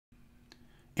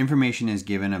Information is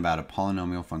given about a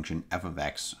polynomial function f of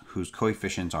x whose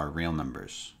coefficients are real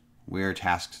numbers. We are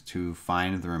tasked to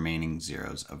find the remaining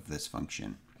zeros of this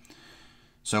function.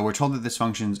 So we're told that this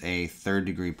function is a third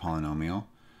degree polynomial.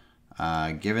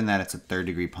 Given that it's a third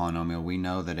degree polynomial, we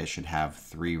know that it should have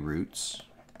 3 roots,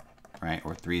 right,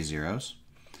 or 3 zeros.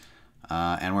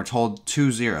 And we're told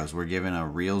 2 zeros. We're given a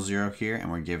real 0 here, and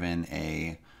we're given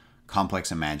a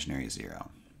complex imaginary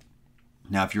 0.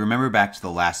 Now, if you remember back to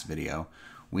the last video,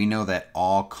 we know that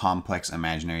all complex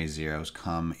imaginary zeros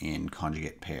come in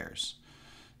conjugate pairs.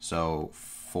 So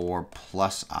for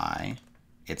plus I,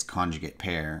 its conjugate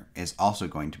pair is also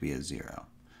going to be a 0.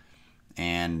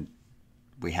 And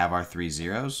we have our 3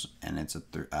 zeros, and it's a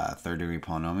third degree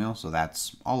polynomial, so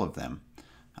that's all of them.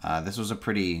 This was a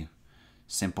pretty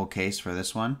simple case for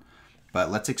this one, but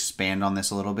let's expand on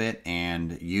this a little bit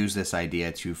and use this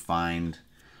idea to find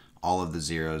all of the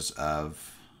zeros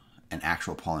of an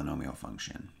actual polynomial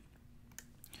function.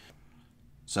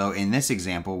 So in this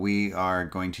example, we are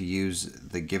going to use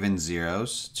the given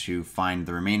zeros to find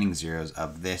the remaining zeros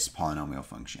of this polynomial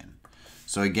function.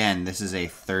 So again, this is a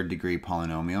third degree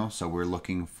polynomial, so we're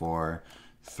looking for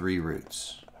 3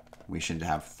 roots. We should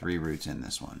have 3 roots in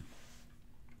this one.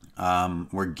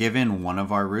 We're given one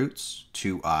of our roots,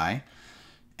 2i,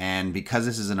 and because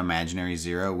this is an imaginary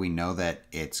 0, we know that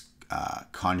its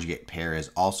conjugate pair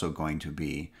is also going to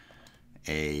be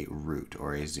a root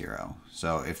or a 0.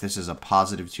 So if this is a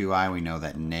positive 2i, we know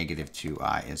that negative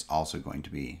 2i is also going to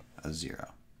be a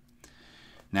 0.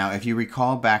 Now, if you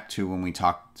recall back to when we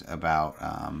talked about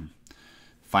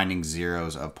finding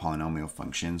zeros of polynomial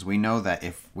functions, we know that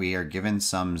if we are given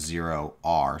some 0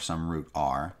 r, some root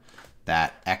r,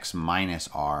 that x minus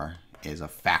r is a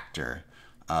factor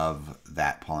of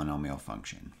that polynomial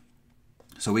function.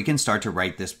 So we can start to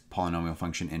write this polynomial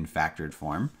function in factored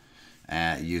form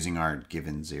using our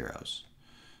given zeros.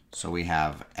 So we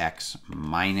have x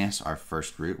minus our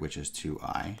first root, which is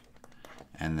 2i,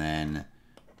 and then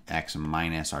x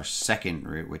minus our second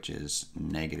root, which is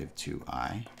negative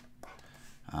 2i.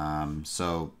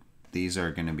 So these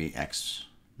are going to be x,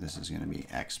 this is going to be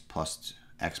x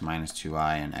minus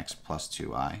 2i and x plus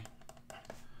 2i,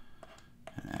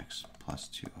 and x plus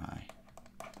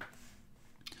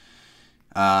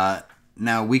 2i.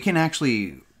 Now we can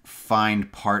actually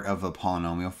find part of a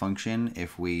polynomial function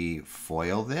if we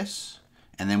FOIL this,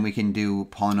 and then we can do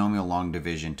polynomial long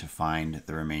division to find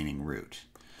the remaining root.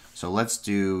 So let's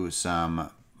do some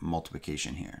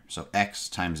multiplication here. So x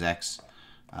times x,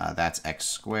 that's x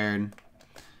squared.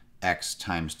 X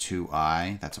times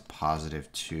 2i, that's a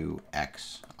positive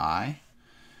 2xi.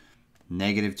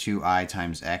 Negative 2i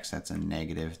times x, that's a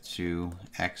negative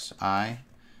 2xi.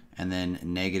 And then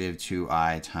negative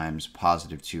 2i times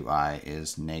positive 2i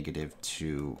is negative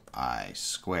 2i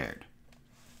squared.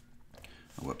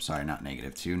 Whoops, sorry, not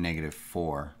negative 2, negative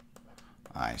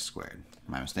 4i squared.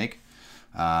 My mistake.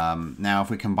 Now, if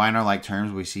we combine our like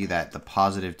terms, we see that the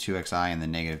positive 2xi and the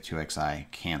negative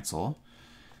 2xi cancel.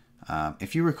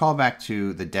 If you recall back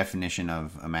to the definition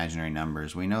of imaginary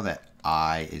numbers, we know that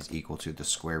I is equal to the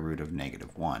square root of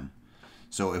negative 1.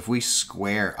 So if we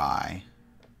square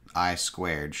I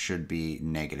squared should be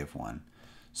negative 1.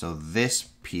 So this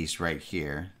piece right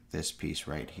here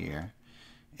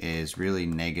is really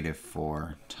negative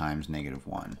 4 times negative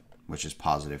 1, which is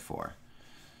positive 4.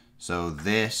 So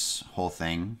this whole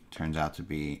thing turns out to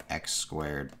be x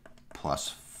squared plus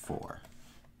 4.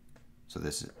 So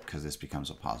this is because this becomes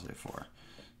a positive 4.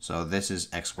 So this is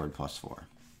x squared plus 4.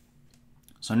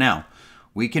 So now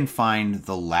we can find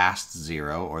the last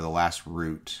 0 or the last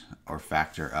root or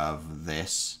factor of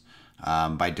this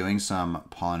by doing some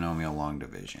polynomial long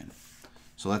division.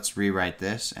 So let's rewrite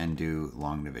this and do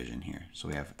long division here. So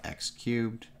we have x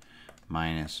cubed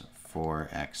minus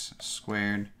 4x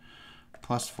squared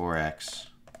plus 4x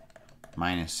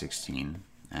minus 16.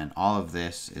 And all of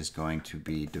this is going to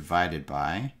be divided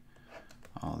by,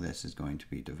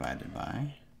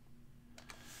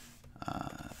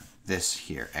 this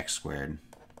here, x squared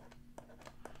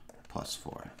plus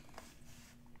 4.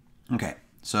 Okay,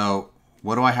 so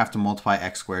what do I have to multiply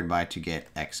x squared by to get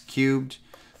x cubed?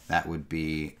 That would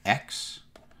be x.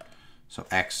 So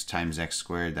x times x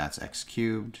squared, that's x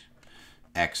cubed.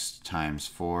 X times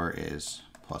 4 is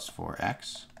plus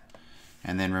 4x.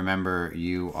 And then remember,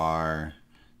 you are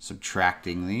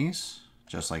subtracting these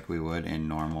just like we would in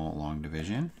normal long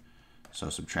division. So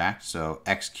subtract. So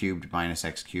x cubed minus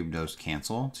x cubed, those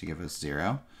cancel to give us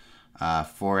 0.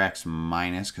 4x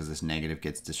minus, because this negative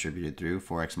gets distributed through,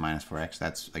 4x minus 4x,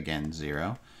 that's again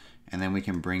 0. And then we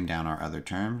can bring down our other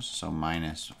terms. So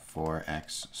minus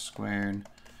 4x squared,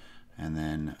 and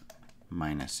then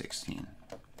minus 16.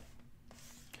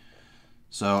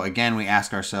 So again, we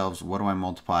ask ourselves, what do I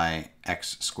multiply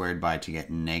x squared by to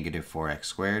get negative 4x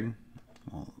squared?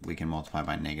 Well, we can multiply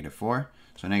by negative 4.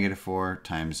 So negative 4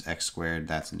 times x squared,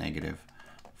 that's negative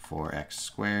 4x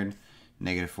squared.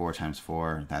 Negative 4 times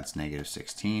 4, that's negative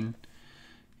 16.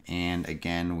 And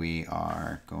again, we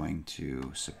are going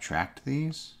to subtract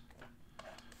these.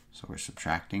 So we're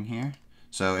subtracting here.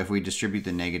 So if we distribute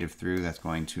the negative through, that's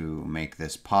going to make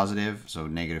this positive. So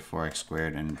negative 4x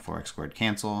squared and 4x squared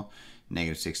cancel.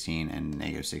 Negative 16 and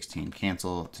negative 16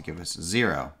 cancel to give us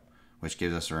 0, which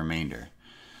gives us a remainder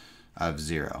of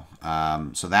 0.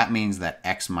 So that means that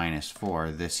x minus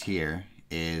 4, this here,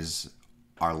 is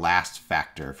our last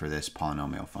factor for this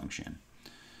polynomial function.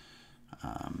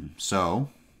 So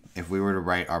if we were to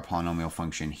write our polynomial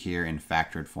function here in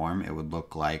factored form, it would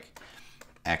look like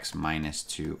x minus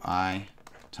 2i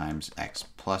times x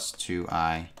plus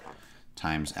 2i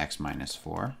times x minus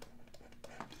 4.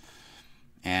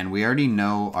 And we already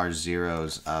know our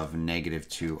zeros of negative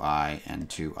 2i and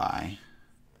 2i,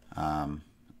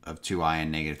 of 2i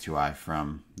and negative 2i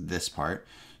from this part.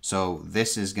 So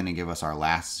this is going to give us our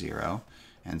last 0.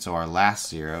 And so our last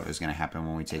 0 is going to happen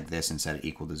when we take this and set it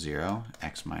equal to 0.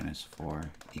 X minus 4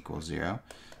 equals 0.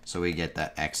 So we get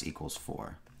that x equals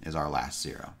 4 is our last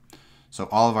 0. So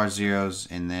all of our zeros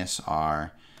in this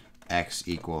are x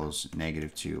equals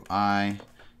negative 2i,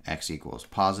 x equals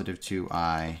positive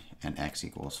 2i, and x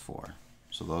equals 4.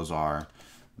 So those are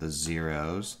the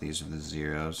zeros. These are the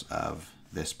zeros of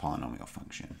this polynomial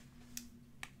function.